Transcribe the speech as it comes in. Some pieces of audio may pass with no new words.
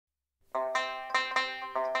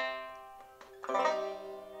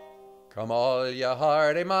Come all ye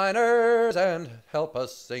hardy miners and help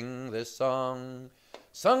us sing this song,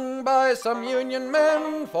 sung by some Union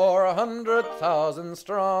men 400,000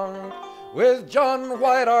 strong. With John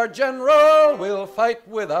White our general we'll fight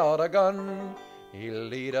without a gun. He'll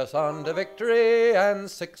lead us on to victory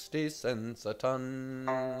and 60 cents a ton.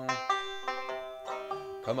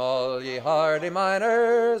 Come all ye hardy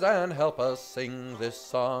miners and help us sing this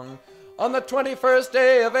song. On the 21st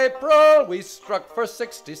day of April we struck for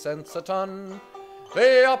 60 cents a ton.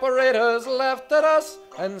 The operators laughed at us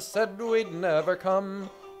and said we'd never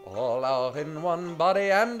come. All out in one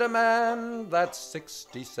body and demand that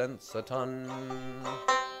 60 cents a ton.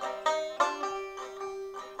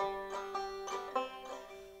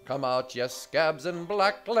 Come out, ye scabs and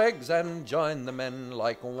blacklegs, and join the men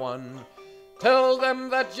like one. Tell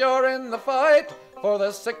them that you're in the fight for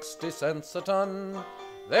the 60 cents a ton.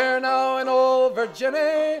 They're now in old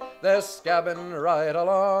Virginia, they're scabbing right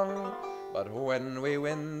along. But when we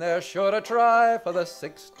win, they're sure to try for the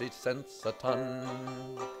 60 cents a ton.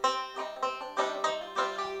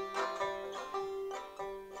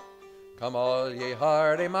 Come all ye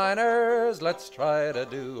hardy miners, let's try to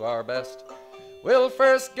do our best. We'll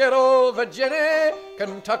first get old Virginia,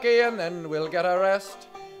 Kentucky, and then we'll get a rest.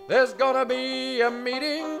 There's gonna be a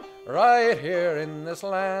meeting right here in this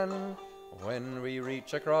land when we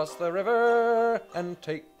reach across the river and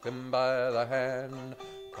take them by the hand.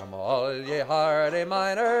 Come all ye hardy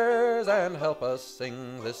miners and help us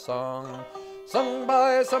sing this song, sung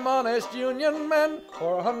by some honest Union men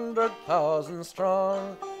 400,000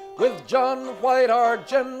 strong. With John White our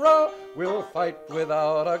general we'll fight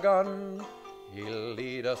without a gun. He'll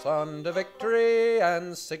lead us on to victory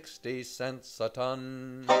and 60 cents a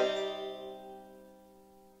ton.